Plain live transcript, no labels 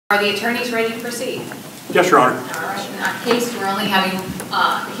Are the attorneys ready to proceed? Yes, Your Honor. All right. In that case, we're only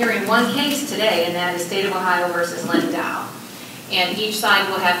hearing one case today, and that is State of Ohio versus Lindow. And each side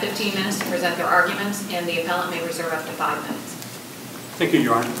will have 15 minutes to present their arguments, and the appellant may reserve up to 5 minutes. Thank you,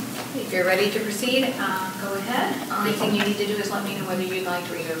 Your Honor. If you're ready to proceed, go ahead. Only thing you need to do is let me know whether you'd like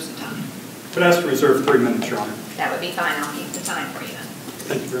to reserve some time. Could I ask to reserve 3 minutes, Your Honor? That would be fine. I'll keep the time for you then.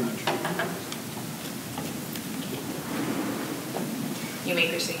 Thank you very much. You may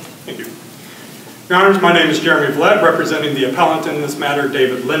proceed. Thank you. Your Honors, my name is Jeremy Vled, representing the appellant in this matter,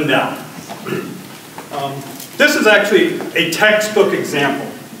 David Lindow. This is actually a textbook example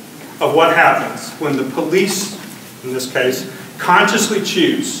of what happens when the police, in this case, consciously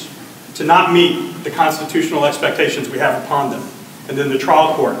choose to not meet the constitutional expectations we have upon them. And then the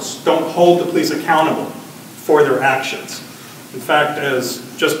trial courts don't hold the police accountable for their actions. In fact, as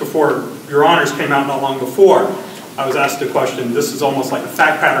just before Your Honors came out not long before, I was asked a question. This is almost like a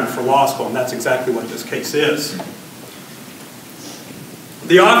fact pattern for law school, and that's exactly what this case is.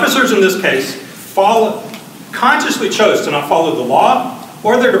 The officers in this case consciously chose to not follow the law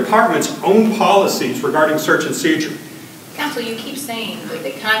or their department's own policies regarding search and seizure. Counsel, you keep saying that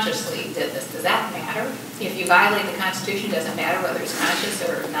they consciously did this. Does that matter? If you violate the Constitution, does it matter whether it's conscious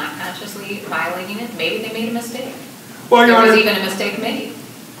or not consciously violating it? Maybe they made a mistake. Well, Your Honor, there was even a mistake made.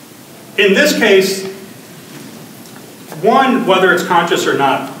 In this case, one, whether it's conscious or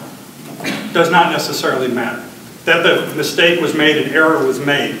not, does not necessarily matter. That the mistake was made, an error was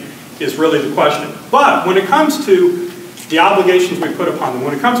made, is really the question. But when it comes to the obligations we put upon them,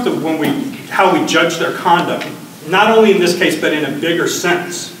 when it comes to how we judge their conduct, not only in this case, but in a bigger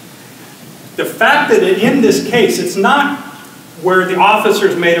sense, the fact that in this case, it's not where the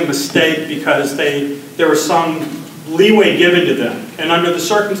officers made a mistake because there was some leeway given to them, and under the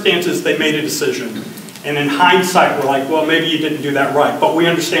circumstances, they made a decision. And in hindsight, we're like, well, maybe you didn't do that right, but we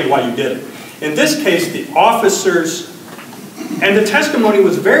understand why you did it. In this case, the officers, and the testimony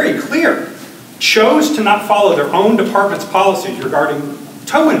was very clear, chose to not follow their own department's policies regarding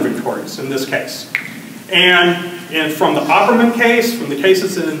tow inventories in this case. And from the Opperman case, from the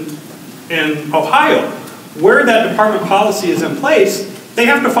cases in Ohio, where that department policy is in place, they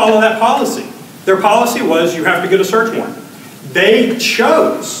have to follow that policy. Their policy was you have to get a search warrant. They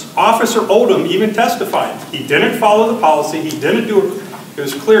chose. Officer Oldham even testified. He didn't follow the policy. It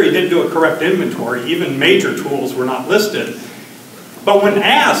was clear he didn't do a correct inventory. Even major tools were not listed. But when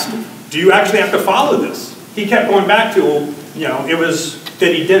asked, do you actually have to follow this? He kept going back to, it was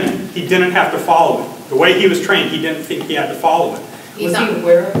that he didn't. He didn't have to follow it. The way he was trained, he didn't think he had to follow it. Was he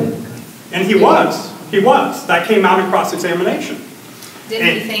aware of it? And he was. He was. That came out in cross-examination.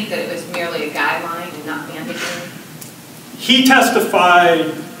 Didn't he think that it was merely a guideline and not mandatory? He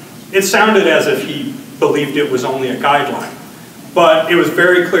testified, it sounded as if he believed it was only a guideline, but it was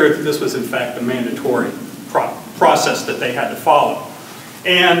very clear that this was in fact a mandatory process that they had to follow.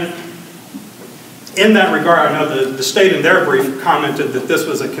 And in that regard, I know the state in their brief commented that this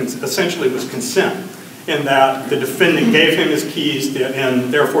was essentially was consent, in that the defendant gave him his keys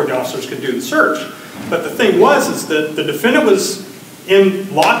and therefore the officers could do the search. But the thing is that the defendant was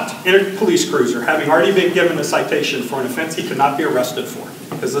locked in a police cruiser, having already been given a citation for an offense he could not be arrested for,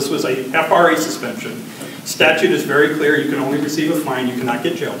 because this was a FRA suspension. Statute is very clear, you can only receive a fine, you cannot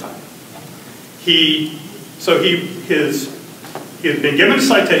get jail time. He had been given a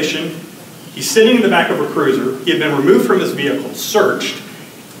citation, he's sitting in the back of a cruiser, he had been removed from his vehicle, searched,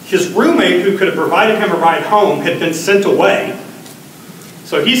 his roommate who could have provided him a ride home had been sent away,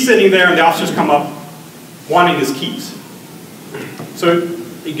 so he's sitting there and the officers come up wanting his keys. So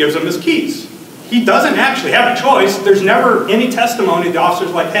he gives him his keys. He doesn't actually have a choice. There's never any testimony. The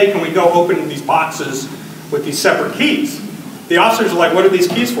officer's like, hey, can we go open these boxes with these separate keys? The officers are like, what are these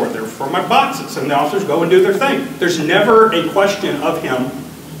keys for? They're for my boxes. And the officers go and do their thing. There's never a question of him,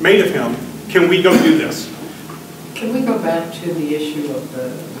 made of him, can we go do this? Can we go back to the issue of the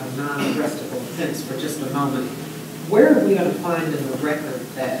non-arrestable offense for just a moment? Where are we going to find in the record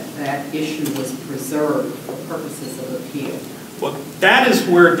that that issue was preserved for purposes of appeal? Well, that is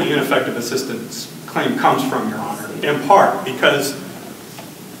where the ineffective assistance claim comes from, Your Honor, in part because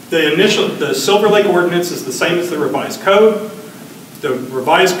the Silver Lake Ordinance is the same as the revised code. The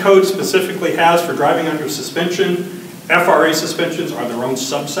revised code specifically has for driving under suspension, FRA suspensions are their own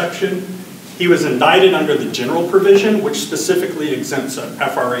subsection. He was indicted under the general provision, which specifically exempts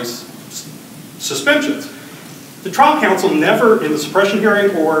FRA suspensions. The trial counsel never, in the suppression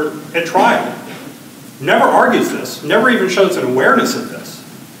hearing or at trial, never argues this, never even shows an awareness of this.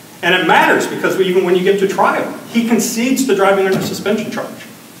 And it matters because even when you get to trial, he concedes the driving under suspension charge.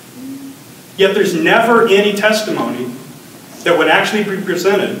 Yet there's never any testimony that would actually be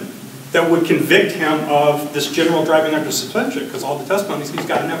presented that would convict him of this general driving under suspension, because all the testimonies, he's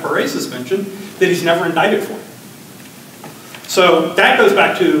got an FRA suspension that he's never indicted for. So that goes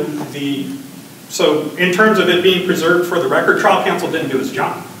back to so in terms of it being preserved for the record, trial counsel didn't do his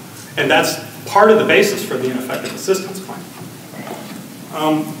job. And that's part of the basis for the ineffective assistance claim.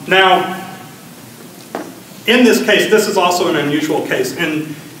 Now, in this case, this is also an unusual case.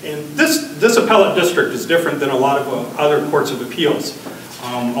 And this appellate district is different than a lot of other courts of appeals.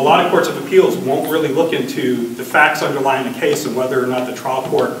 A lot of courts of appeals won't really look into the facts underlying a case and whether or not the trial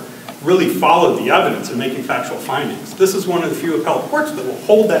court really followed the evidence in making factual findings. This is one of the few appellate courts that will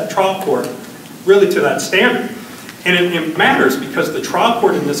hold that trial court really to that standard. And it matters because the trial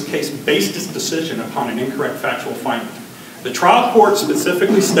court in this case based its decision upon an incorrect factual finding. The trial court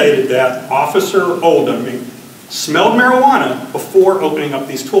specifically stated that Officer Oldham smelled marijuana before opening up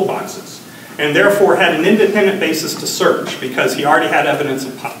these toolboxes, and therefore had an independent basis to search because he already had evidence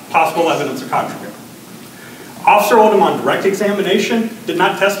of possible evidence of contraband. Officer Oldham on direct examination did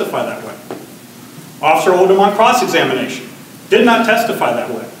not testify that way. Officer Oldham on cross-examination did not testify that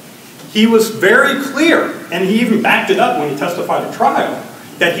way. He was very clear, and he even backed it up when he testified at trial,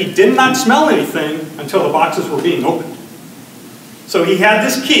 that he did not smell anything until the boxes were being opened. So he had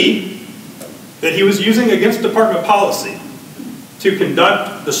this key that he was using against department policy to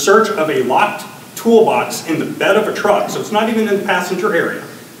conduct the search of a locked toolbox in the bed of a truck, so it's not even in the passenger area.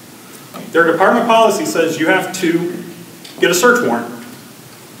 Their department policy says you have to get a search warrant.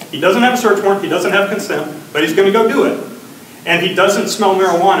 He doesn't have a search warrant, he doesn't have consent, but he's going to go do it. And he doesn't smell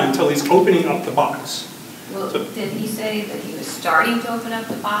marijuana until he's opening up the box. Well, so, did he say that he was starting to open up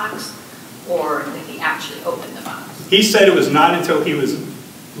the box, or that he actually opened the box? He said it was not until he was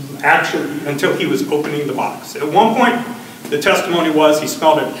opening the box. At one point, the testimony was he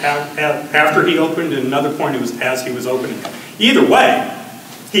smelled it after he opened, and another point it was as he was opening it. Either way,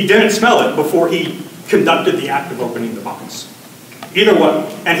 he didn't smell it before he conducted the act of opening the box. Either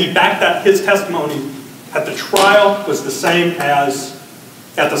way. And he backed that, his testimony at the trial was the same as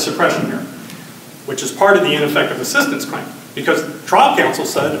at the suppression hearing, which is part of the ineffective assistance claim, because trial counsel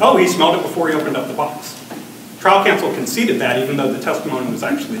said, oh, he smelled it before he opened up the box. Trial counsel conceded that, even though the testimony was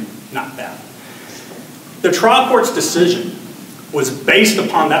actually not that. The trial court's decision was based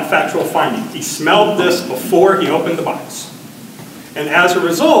upon that factual finding. He smelled this before he opened the box. And as a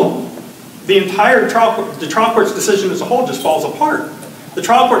result, the trial court's decision as a whole just falls apart. The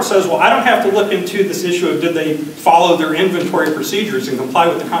trial court says, well, I don't have to look into this issue of did they follow their inventory procedures and comply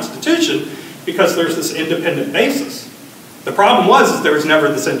with the Constitution, because there's this independent basis. The problem was there was never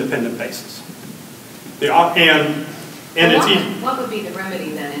this independent basis. What would be the remedy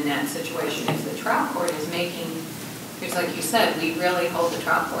then in that situation if the trial court is making, because like you said, we really hold the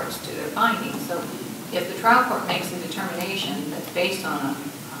trial courts to their findings. So if the trial court makes a determination that's based on a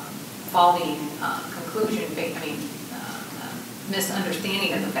faulty conclusion,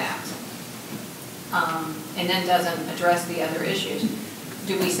 misunderstanding of the facts, and then doesn't address the other issues,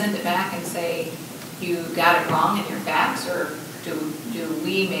 do we send it back and say, you got it wrong in your facts, or do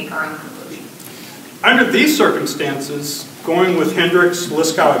we make our own conclusion? Under these circumstances, going with Hendricks,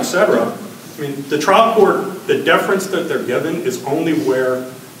 Liskow, etc., the trial court, the deference that they're given is only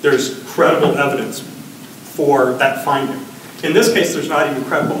where there's credible evidence for that finding. In this case, there's not even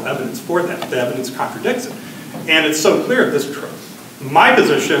credible evidence for that. The evidence contradicts it. And it's so clear, my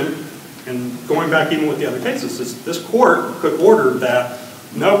position, and going back even with the other cases, is this court could order that,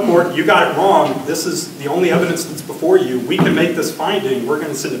 no, court, you got it wrong. This is the only evidence that's before you. We can make this finding. We're going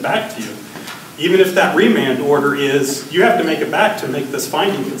to send it back to you. Even if that remand order is, you have to make it back to make this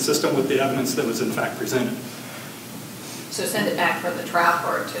finding consistent with the evidence that was in fact presented. So send it back for the trial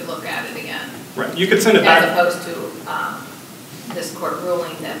court to look at it again. Right. You could send it back. As opposed to this court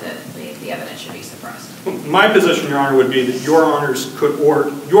ruling that the evidence should be suppressed. My position, Your Honor, would be that your honors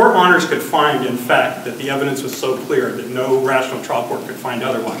could find, in fact, that the evidence was so clear that no rational trial court could find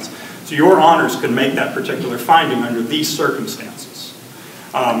otherwise. So your honors could make that particular finding under these circumstances.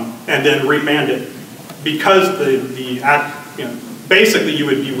 And then remand it, because the act, basically you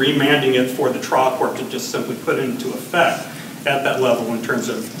would be remanding it for the trial court to just simply put it into effect at that level in terms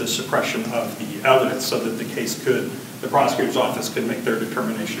of the suppression of the evidence, so that the prosecutor's office could make their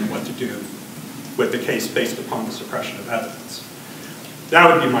determination what to do with the case based upon the suppression of evidence. That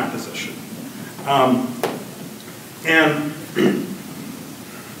would be my position. And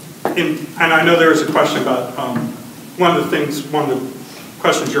I know there was a question about one of the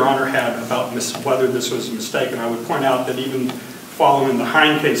questions Your Honor had about whether this was a mistake, and I would point out that even following the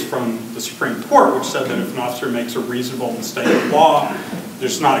Hine case from the Supreme Court, which said that if an officer makes a reasonable mistake of law,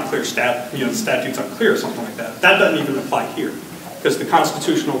 there's not a clear the statute's unclear or something like that. That doesn't even apply here, because the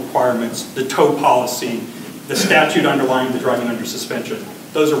constitutional requirements, the tow policy, the statute underlying the driving under suspension,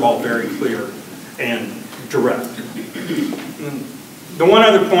 those are all very clear and direct. The one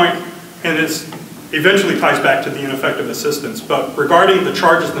other point, and it eventually ties back to the ineffective assistance, but regarding the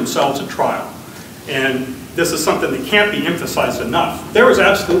charges themselves at trial, and this is something that can't be emphasized enough, there was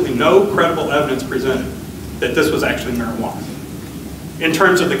absolutely no credible evidence presented that this was actually marijuana in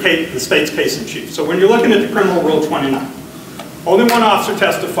terms of the state's case in chief. So when you're looking at the criminal rule 29, only one officer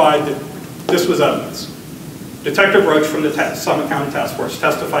testified that this was evidence. Detective Roach from the Summit County Task Force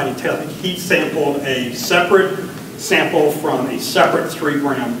testified he sampled a separate sample from a separate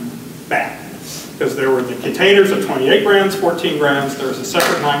 3-gram bag. Because there were the containers of 28 grams, 14 grams, there was a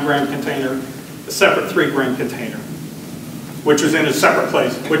separate 9-gram container, a separate 3-gram container, which was in a separate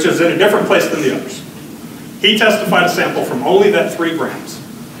place, which is in a different place than the others. He testified a sample from only that 3 grams,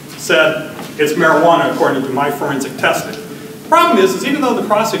 said it's marijuana according to my forensic testing. The problem is even though the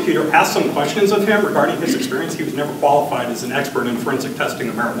prosecutor asked some questions of him regarding his experience, he was never qualified as an expert in forensic testing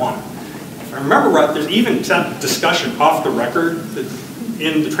of marijuana. If I remember right, there's even some discussion off the record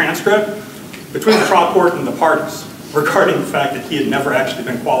in the transcript between the trial court and the parties regarding the fact that he had never actually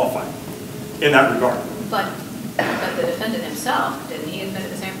been qualified in that regard. But the defendant himself, didn't he admit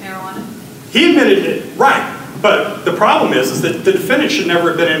to sample marijuana? He admitted it, right. But the problem is that the defendant should never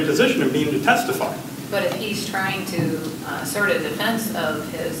have been in a position of needing to testify. But if he's trying to assert a defense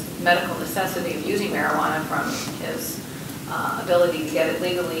of his medical necessity of using marijuana from his ability to get it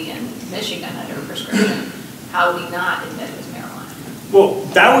legally in Michigan under a prescription, how would he not admit it was marijuana? Well,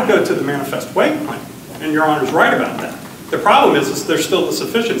 that would go to the manifest weight claim, and Your Honor's right about that. The problem is there's still the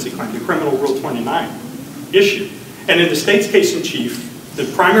sufficiency claim, the criminal rule 29 issue. And in the state's case in chief, the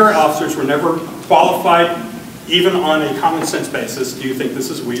primary officers were never qualified even on a common sense basis. Do you think this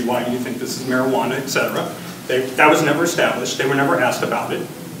is weed? Why do you think this is marijuana, etc.? That was never established. They were never asked about it.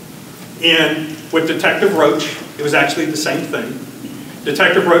 And with Detective Roach, it was actually the same thing.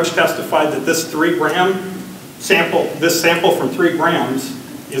 Detective Roach testified that this 3-gram sample, this sample from 3 grams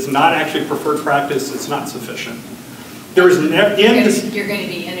is not actually preferred practice. It's not sufficient. There was never You're going to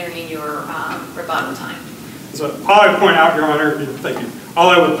be entering your rebuttal time. So all I would point out, Your Honor, thank you. All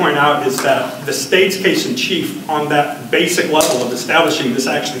I would point out is that the state's case in chief on that basic level of establishing this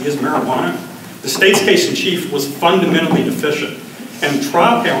actually is marijuana, the state's case in chief was fundamentally deficient. And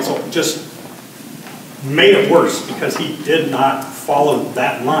trial counsel just made it worse because he did not follow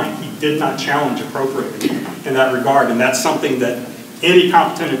that line. He did not challenge appropriately in that regard. And that's something that any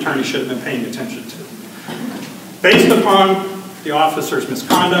competent attorney should have been paying attention to. Based upon the officer's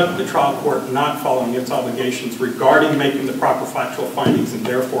misconduct, the trial court not following its obligations regarding making the proper factual findings and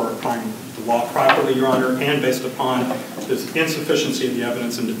therefore applying the law properly, Your Honor, and based upon this insufficiency of the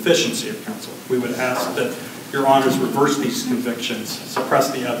evidence and deficiency of counsel, we would ask that Your Honors reverse these convictions,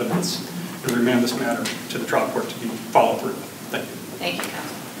 suppress the evidence, and remand this matter to the trial court to be followed through. Thank you. Thank you,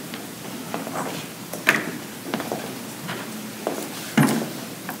 counsel.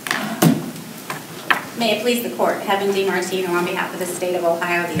 May it please the court, Heaven DiMartino on behalf of the state of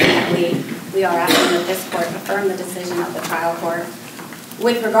Ohio, the appellee, we are asking that this court affirm the decision of the trial court.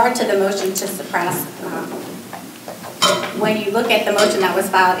 With regard to the motion to suppress, when you look at the motion that was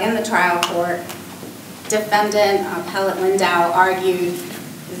filed in the trial court, defendant appellate Lindow argued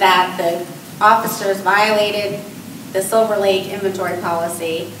that the officers violated the Silver Lake inventory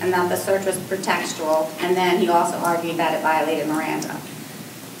policy and that the search was pretextual, and then he also argued that it violated Miranda.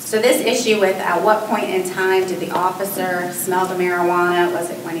 So this issue with at what point in time did the officer smell the marijuana? Was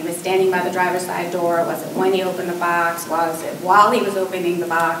it when he was standing by the driver's side door? Was it when he opened the box? Was it while he was opening the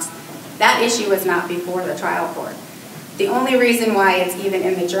box? That issue was not before the trial court. The only reason why it's even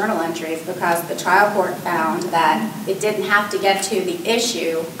in the journal entry is because the trial court found that it didn't have to get to the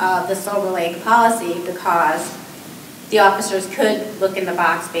issue of the Silver Lake policy because the officers could look in the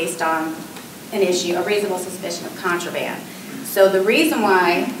box based on an issue, a reasonable suspicion of contraband. So the reason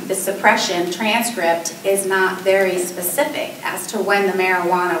why the suppression transcript is not very specific as to when the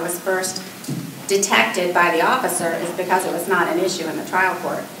marijuana was first detected by the officer is because it was not an issue in the trial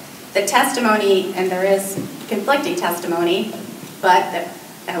court. The testimony, and there is conflicting testimony, but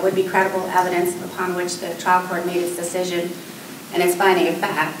that would be credible evidence upon which the trial court made its decision and its finding of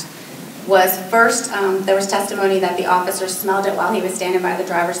fact, was first there was testimony that the officer smelled it while he was standing by the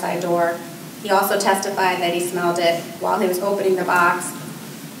driver's side door. He also testified that he smelled it while he was opening the box.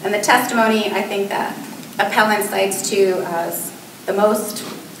 And the testimony, I think that appellant cites to as the most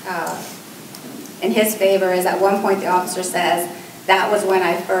in his favor is at one point the officer says, that was when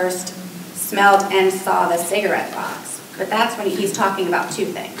I first smelled and saw the cigarette box. but that's when he's talking about two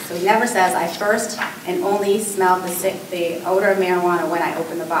things. So he never says, I first and only smelled the odor of marijuana when I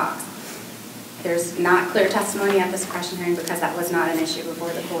opened the box. There's not clear testimony at the suppression hearing because that was not an issue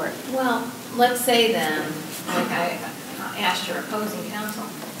before the court. Well, let's say then, like I asked your opposing counsel,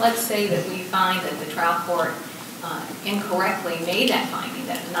 let's say that we find that the trial court incorrectly made that finding,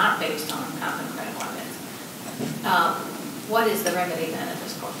 that it's not based on competent credible evidence. What is the remedy then at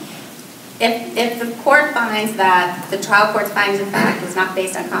this court? If the court finds that the trial court's findings of fact was not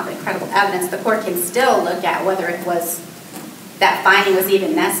based on competent credible evidence, the court can still look at whether it was, that finding was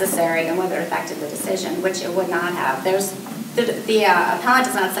even necessary and whether it affected the decision, which it would not have. The appellant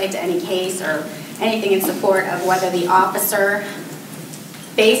does not cite to any case or anything in support of whether the officer,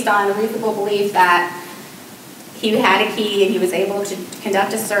 based on a reasonable belief that he had a key and he was able to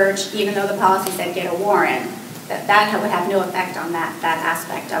conduct a search, even though the policy said get a warrant, that would have no effect on that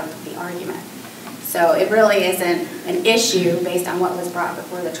aspect of the argument. So it really isn't an issue based on what was brought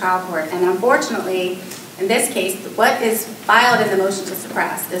before the trial court. And unfortunately, in this case, what is filed in the motion to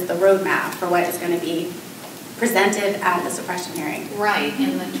suppress is the roadmap for what is going to be presented at the suppression hearing. Right,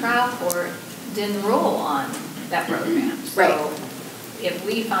 and the trial court didn't rule on that roadmap. So Right. if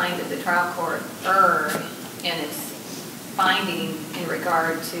we find that the trial court erred in its finding in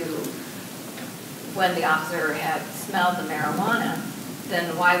regard to when the officer had smelled the marijuana,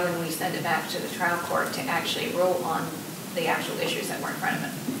 then why wouldn't we send it back to the trial court to actually rule on the actual issues that were in front of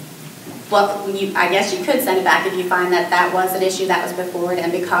it? Well, I guess you could send it back if you find that that was an issue that was before it,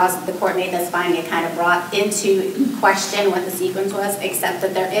 and because the court made this finding, it kind of brought into question what the sequence was, except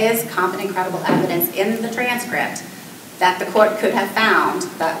that there is competent credible evidence in the transcript that the court could have found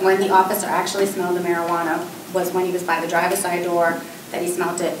that when the officer actually smelled the marijuana was when he was by the driver's side door, that he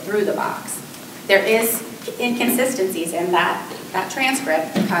smelled it through the box. There is inconsistencies in that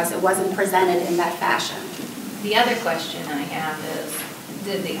transcript because it wasn't presented in that fashion. The other question I have is,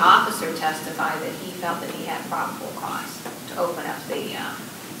 did the officer testify that he felt that he had probable cause to open up the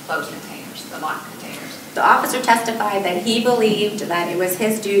closed containers, the locked containers? The officer testified that he believed that it was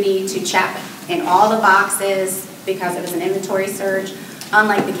his duty to check in all the boxes because it was an inventory search.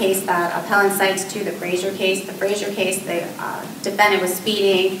 Unlike the case that appellant cites to the Frazier case, the defendant was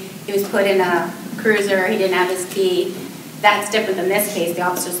speeding, he was put in a cruiser, he didn't have his key. That's different than this case. The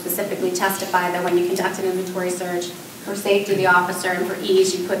officer specifically testified that when you conduct an inventory search, for safety of the officer and for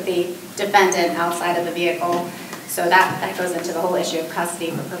ease, you put the defendant outside of the vehicle. So that goes into the whole issue of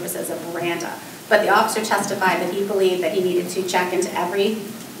custody for purposes of Miranda. But the officer testified that he believed that he needed to check into every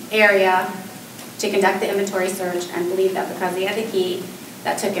area to conduct the inventory search and believed that because he had the key,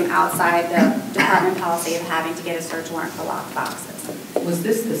 that took him outside the department policy of having to get a search warrant for locked boxes. Was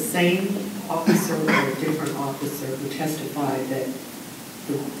this the same officer or a different officer who testified that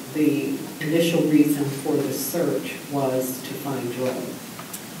the initial reason for the search was to find drugs?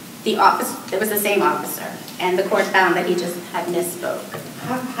 It was the same officer, and the court found that he just had misspoke.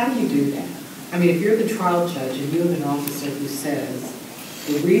 How do you do that? I mean, if you're the trial judge and you have an officer who says,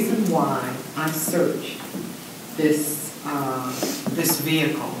 the reason why I searched this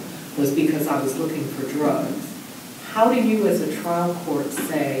vehicle was because I was looking for drugs, how do you as a trial court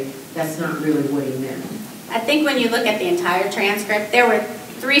say that's not really what he meant? I think when you look at the entire transcript, there were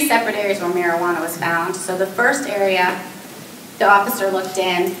 3 separate areas where marijuana was found. So the first area, the officer looked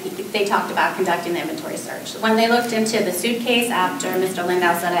in, they talked about conducting the inventory search. When they looked into the suitcase after Mr.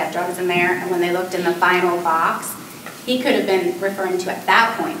 Lindow said I have drugs in there, and when they looked in the final box, he could have been referring to at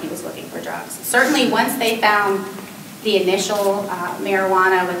that point he was looking for drugs. Certainly once they found the initial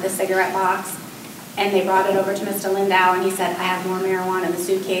marijuana with the cigarette box, and they brought it over to Mr. Lindow, and he said, I have more marijuana in the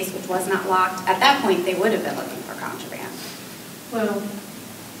suitcase, which was not locked. At that point, they would have been looking for contraband. Well,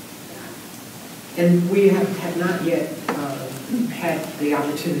 and we have not yet had the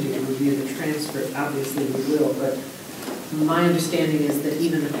opportunity to review the transcript. Obviously, we will, but my understanding is that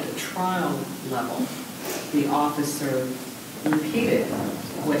even at the trial level, the officer repeated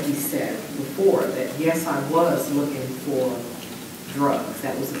what he said before, that yes, I was looking for drugs.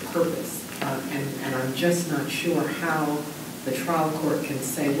 That was the purpose. And I'm just not sure how the trial court can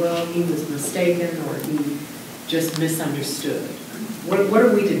say, well, he was mistaken or he just misunderstood. What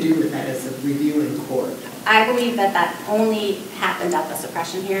are we to do with that as a reviewing court? I believe that that only happened at the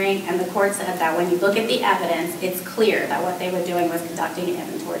suppression hearing, and the court said that when you look at the evidence, it's clear that what they were doing was conducting an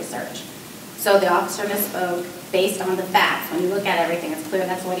inventory search. So the officer misspoke based on the facts. When you look at everything, it's clear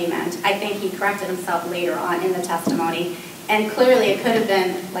that's what he meant. I think he corrected himself later on in the testimony, and clearly it could have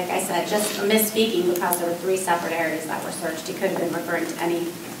been, like I said, just a misspeaking because there were 3 separate areas that were searched. He could have been referring to any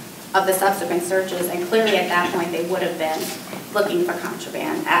of the subsequent searches, and clearly at that point they would have been looking for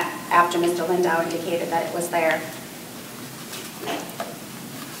contraband after Mr. Lindow indicated that it was there.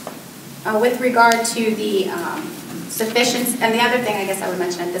 With regard to the sufficiency, and the other thing I guess I would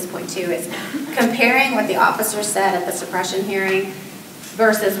mention at this point too is comparing what the officer said at the suppression hearing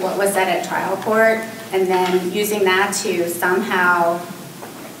versus what was said at trial court, and then using that to somehow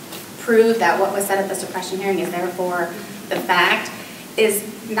prove that what was said at the suppression hearing is therefore the fact is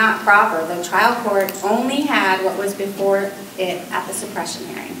not proper. The trial court only had what was before it at the suppression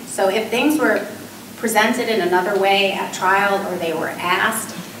hearing. So if things were presented in another way at trial, or they were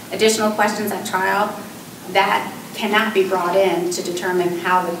asked additional questions at trial, that cannot be brought in to determine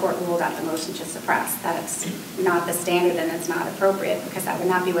how the court ruled out the motion to suppress. That's not the standard, and it's not appropriate, because that would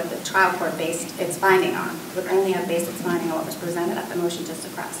not be what the trial court based its finding on. It would only have based its finding on what was presented at the motion to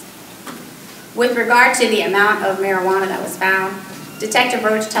suppress. With regard to the amount of marijuana that was found, Detective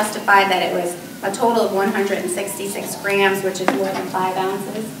Roach testified that it was a total of 166 grams, which is more than 5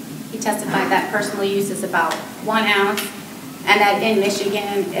 ounces. He testified that personal use is about 1 ounce, and that in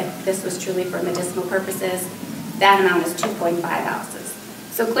Michigan, if this was truly for medicinal purposes, that amount is 2.5 ounces.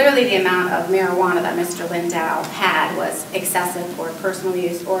 So clearly the amount of marijuana that Mr. Lindow had was excessive for personal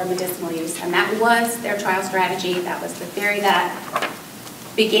use or medicinal use, and that was their trial strategy. That was the theory that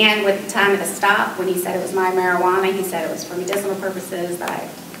began with the time of the stop. When he said it was my marijuana, he said it was for medicinal purposes, that I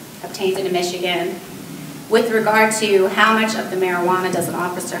obtained it in Michigan. With regard to how much of the marijuana does an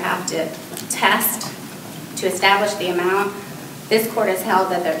officer have to test to establish the amount, this court has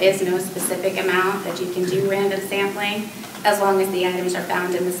held that there is no specific amount, that you can do random sampling as long as the items are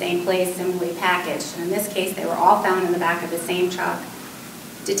found in the same place, similarly packaged. And in this case, they were all found in the back of the same truck.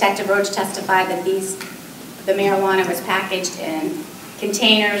 Detective Roach testified that the marijuana was packaged in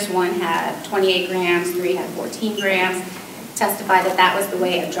containers. One had 28 grams, 3 had 14 grams. Testified that that was the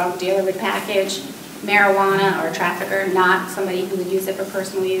way a drug dealer would package marijuana, or a trafficker, not somebody who would use it for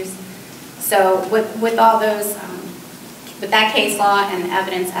personal use. So with all those, with that case law and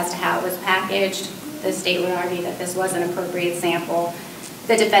evidence as to how it was packaged, the state would argue that this was an appropriate sample.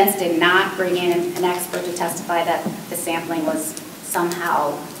 The defense did not bring in an expert to testify that the sampling was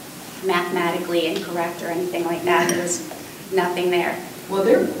somehow mathematically incorrect or anything like that. There was nothing there. Well,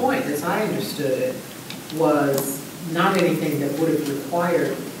 their point, as I understood it, was not anything that would have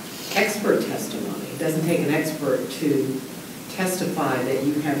required expert testimony. It doesn't take an expert to testify that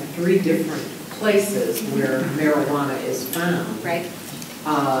you have 3 different places where marijuana is found. Right.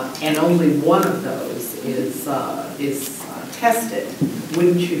 And only one of those is tested.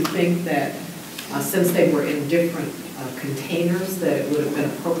 Wouldn't you think that since they were in different containers, that it would have been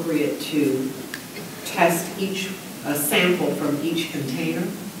appropriate to test each sample from each container?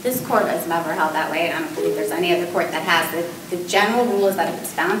 This court has never held that way, and I don't believe there's any other court that has. The general rule is that if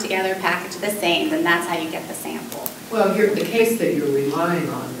it's found together, packaged the same, then that's how you get the sample. Well, the case that you're relying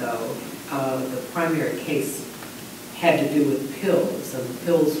on, though, the primary case had to do with pills, and the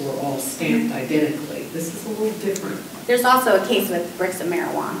pills were all stamped identically. This is a little different. There's also a case with bricks of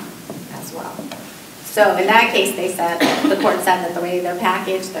marijuana as well. So in that case, they said, the court said that the way they're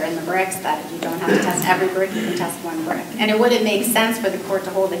packaged, they're in the bricks, that you don't have to test every brick, you can test 1 brick. And it wouldn't make sense for the court to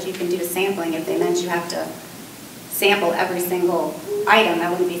hold that you can do sampling if they meant you have to sample every single item. That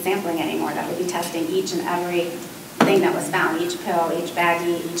wouldn't be sampling anymore. That would be testing each and every thing that was found, each pill, each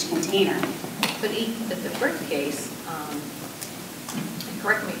baggie, each container. But the brick case, and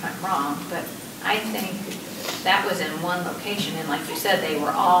correct me if I'm wrong, but I think that was in one location, and like you said, they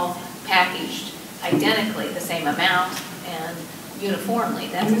were all packaged identically, the same amount and uniformly.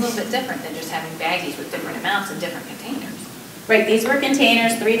 That's a little bit different than just having baggies with different amounts in different containers. Right, these were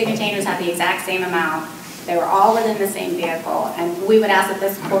containers. 3 of the containers had the exact same amount. They were all within the same vehicle, and we would ask that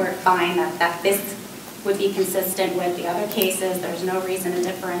this court find that this would be consistent with the other cases. There's no reason to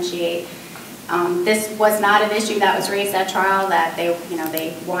differentiate. This was not an issue that was raised at trial, that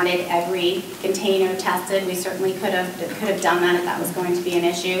they wanted every container tested. We certainly could have done that if that was going to be an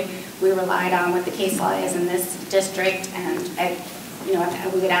issue. We relied on what the case law is in this district, and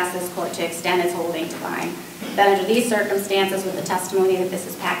we would ask this court to extend its holding to find that under these circumstances, with the testimony that this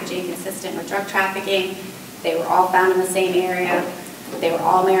is packaging consistent with drug trafficking, they were all found in the same area. They were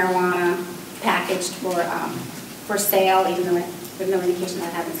all marijuana packaged for sale, even though there's no indication that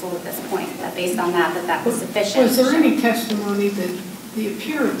it had been sold at this point. That based on that was sufficient. Was there any testimony that the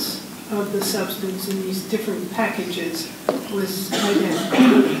appearance of the substance in these different packages was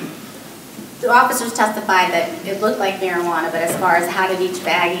identical? The officers testified that it looked like marijuana, but as far as how did each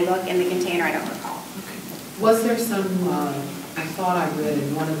baggie look in the container, I don't recall. Was there some, I thought I read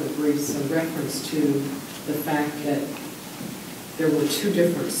in one of the briefs, a reference to the fact that there were 2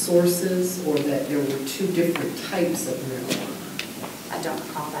 different sources, or that there were 2 different types of marijuana? I don't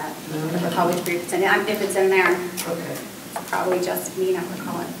recall that. No? I don't recall which brief it's in. If it's in there, Okay. probably just me not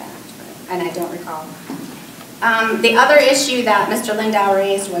recalling the fact. But. and I don't recall. The other issue that Mr. Lindow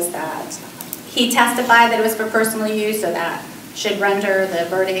raised was that he testified that it was for personal use, so that should render the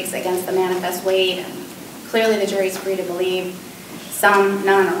verdicts against the manifest weight. And clearly the jury is free to believe some,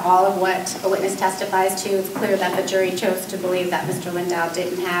 none, or all of what a witness testifies to. It's clear that the jury chose to believe that Mr. Lindow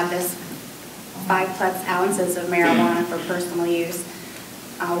didn't have this 5+ ounces of marijuana for personal use.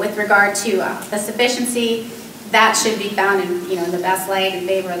 With regard to the sufficiency, that should be found in the best light in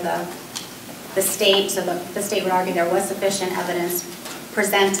favor of the state. So the state would argue there was sufficient evidence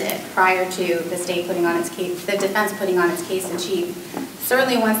presented prior to the state putting on its case, the defense putting on its case in chief.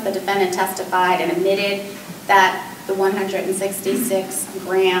 Certainly once the defendant testified and admitted that the 166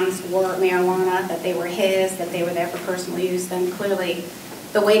 grams were marijuana, that they were his, that they were there for personal use, then clearly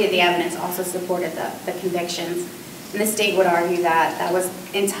the weight of the evidence also supported the convictions. And the state would argue that that was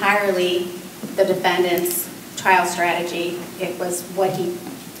entirely the defendant's trial strategy. It was what he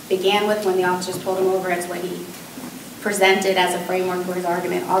began with when the officers pulled him over. It's what he presented as a framework for his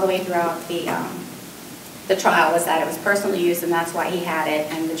argument all the way throughout the trial, was that it was personal use and that's why he had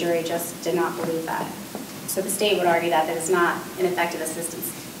it, and the jury just did not believe that. So the state would argue that it's not ineffective assistance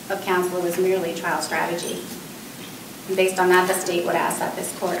of counsel, it was merely trial strategy. And based on that, the state would ask that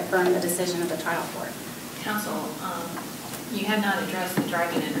this court affirm the decision of the trial court. Counsel, you have not addressed the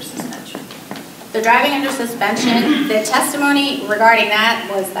driving under suspension. The driving under suspension, the testimony regarding that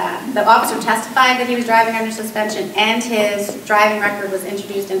was that the officer testified that he was driving under suspension and his driving record was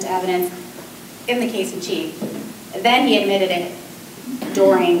introduced into evidence in the case in chief. Then he admitted it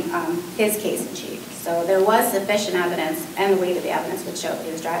during his case in chief. So there was sufficient evidence, and the weight of the evidence would show that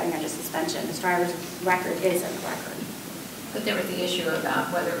he was driving under suspension. His driver's record is in the record. But there was the issue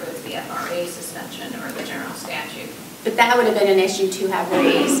about whether it was the FRA suspension or the general statute. But that would have been an issue to have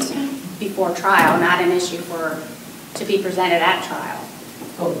raised before trial, not an issue to be presented at trial.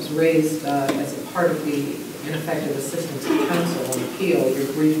 Oh, it was raised as a part of the ineffective assistance of counsel on appeal.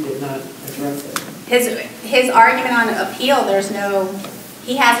 Your brief did not address it. His argument on appeal,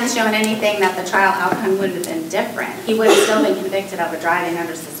 he hasn't shown anything that the trial outcome would have been different. He would have still been convicted of a driving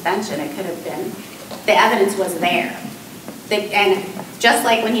under suspension. It could have been, the evidence was there. And just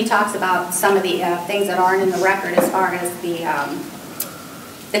like when he talks about some of the things that aren't in the record as far as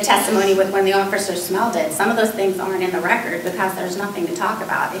the testimony with when the officer smelled it, some of those things aren't in the record because there's nothing to talk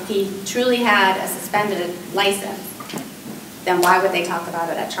about. If he truly had a suspended license, then why would they talk about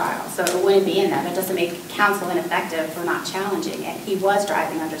it at trial? So it wouldn't be in there. That doesn't make counsel ineffective for not challenging it. He was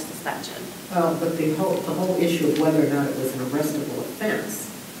driving under suspension. But the whole issue of whether or not it was an arrestable offense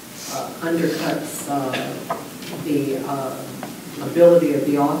undercuts the ability of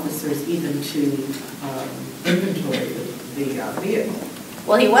the officers even to inventory the vehicle.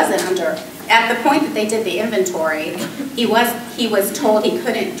 Well, he wasn't under, at the point that they did the inventory, he was told he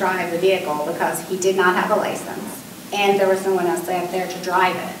couldn't drive the vehicle because he did not have a license and there was no one else there to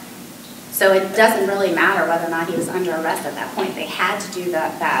drive it. So it doesn't really matter whether or not he was under arrest at that point. They had to do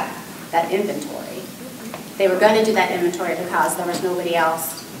that inventory. They were going to do that inventory because there was nobody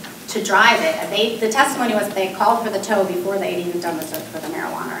else to drive it. The testimony was that they called for the tow before they had even done the search for the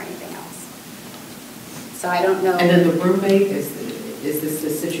marijuana or anything else. So I don't know. And then the roommate, is this a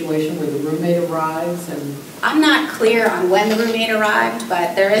situation where the roommate arrives? And I'm not clear on when the roommate arrived,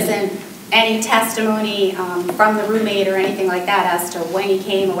 but there isn't any testimony from the roommate or anything like that as to when he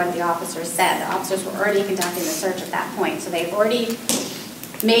came or what the officers said. The officers were already conducting the search at that point, so they've already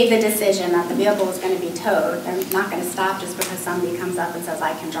made the decision that the vehicle was going to be towed. They're not going to stop just because somebody comes up and says,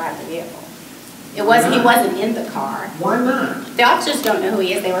 I can drive the vehicle. He wasn't in the car. Why not? The officers don't know who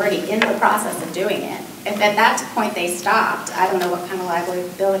he is. They were already in the process of doing it. If at that point they stopped, I don't know what kind of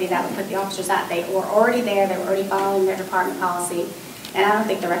liability that would put the officers at. They were already there. They were already following their department policy. And I don't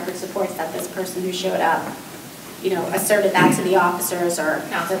think the record supports that this person who showed up, asserted that to the officers or...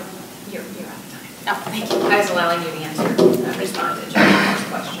 Counsel, you're out of time. Oh, thank you. I was allowing you to answer, respond to Judge's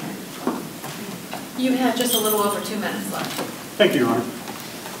question. You have just a little over 2 minutes left. Thank you, Your Honor.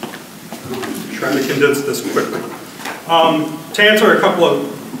 I'm trying to condense this quickly.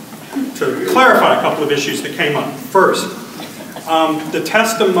 To clarify a couple of issues that came up. First, the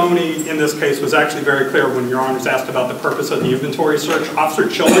testimony in this case was actually very clear when Your Honors asked about the purpose of the inventory search. Officer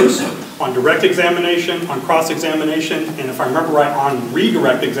Childers, on direct examination, on cross-examination, and if I remember right, on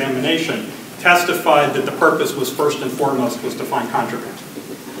redirect examination, testified that the purpose was first and foremost was to find contraband.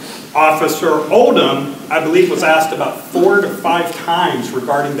 Officer Oldham, I believe, was asked about 4 to 5 times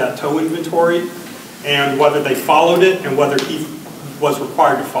regarding that tow inventory and whether they followed it and whether he was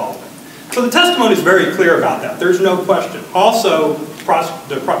required to follow it. So the testimony is very clear about that. There's no question. Also,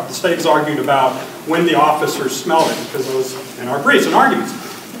 the state has argued about when the officers smelled it, because it was in our briefs and arguments.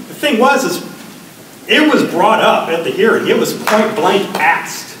 The thing was, it was brought up at the hearing. It was point blank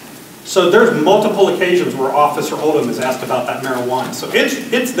asked. So there's multiple occasions where Officer Oldham is asked about that marijuana. So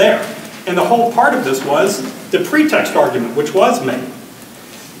it's there. And the whole part of this was the pretext argument, which was made.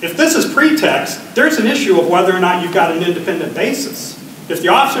 If this is pretext, there's an issue of whether or not you've got an independent basis. If the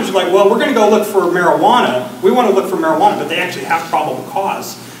officers are like, well, we're going to go look for marijuana, we want to look for marijuana, but they actually have probable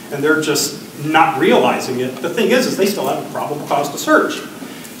cause, and they're just not realizing it. The thing is they still have a probable cause to search.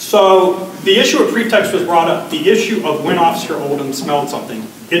 So the issue of pretext was brought up. The issue of when Officer Oldham smelled something,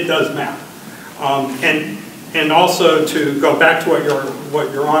 it does matter. And also to go back to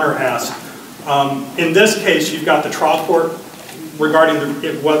what your Honor asked, in this case, you've got the trial court regarding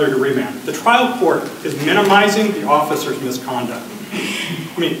whether to remand. The trial court is minimizing the officer's misconduct.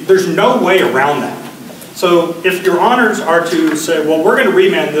 I mean, there's no way around that. So if your Honors are to say, well, we're going to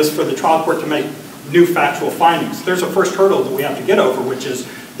remand this for the trial court to make new factual findings, there's a first hurdle that we have to get over, which is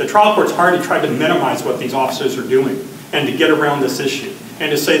the trial court's already tried to minimize what these officers are doing and to get around this issue.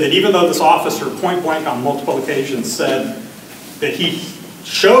 And to say that even though this officer point blank on multiple occasions said that he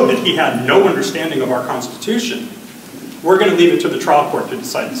showed that he had no understanding of our Constitution, we're going to leave it to the trial court to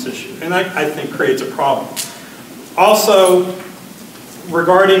decide this issue. And that, I think, creates a problem. Also,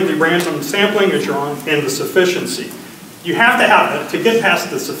 regarding the random sampling, as you're on, and the sufficiency, you have to have, to get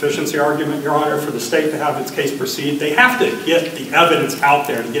past the sufficiency argument, Your Honor, for the state to have its case proceed, they have to get the evidence out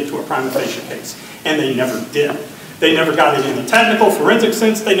there to get to a prima facie case. And they never did. They never got it in a technical forensic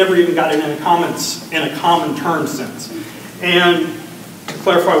sense. They never even got it in a common term sense. And to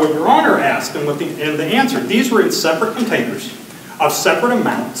clarify what Your Honor asked and the answer, these were in separate containers of separate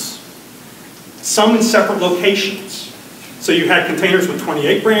amounts, some in separate locations. So you had containers with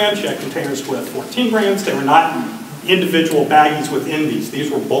 28 grams, you had containers with 14 grams. They were not individual baggies within these.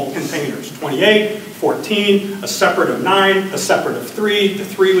 These were bulk containers, 28, 14, a separate of 9, a separate of 3. The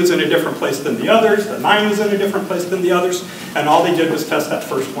 3 was in a different place than the others. The 9 was in a different place than the others. And all they did was test that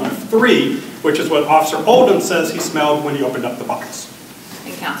first one of 3, which is what Officer Oldham says he smelled when he opened up the box.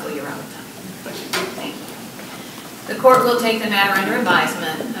 And counsel, you're out of time. Thank you. The court will take the matter under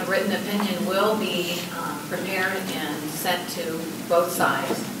advisement. A written opinion will be prepared and sent to both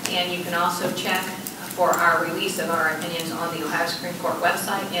sides. And you can also check for our release of our opinions on the Ohio Supreme Court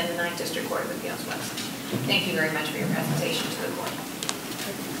website and the 9th District Court of Appeals website. Thank you very much for your presentation to the court.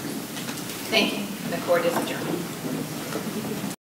 Thank you. The court is adjourned.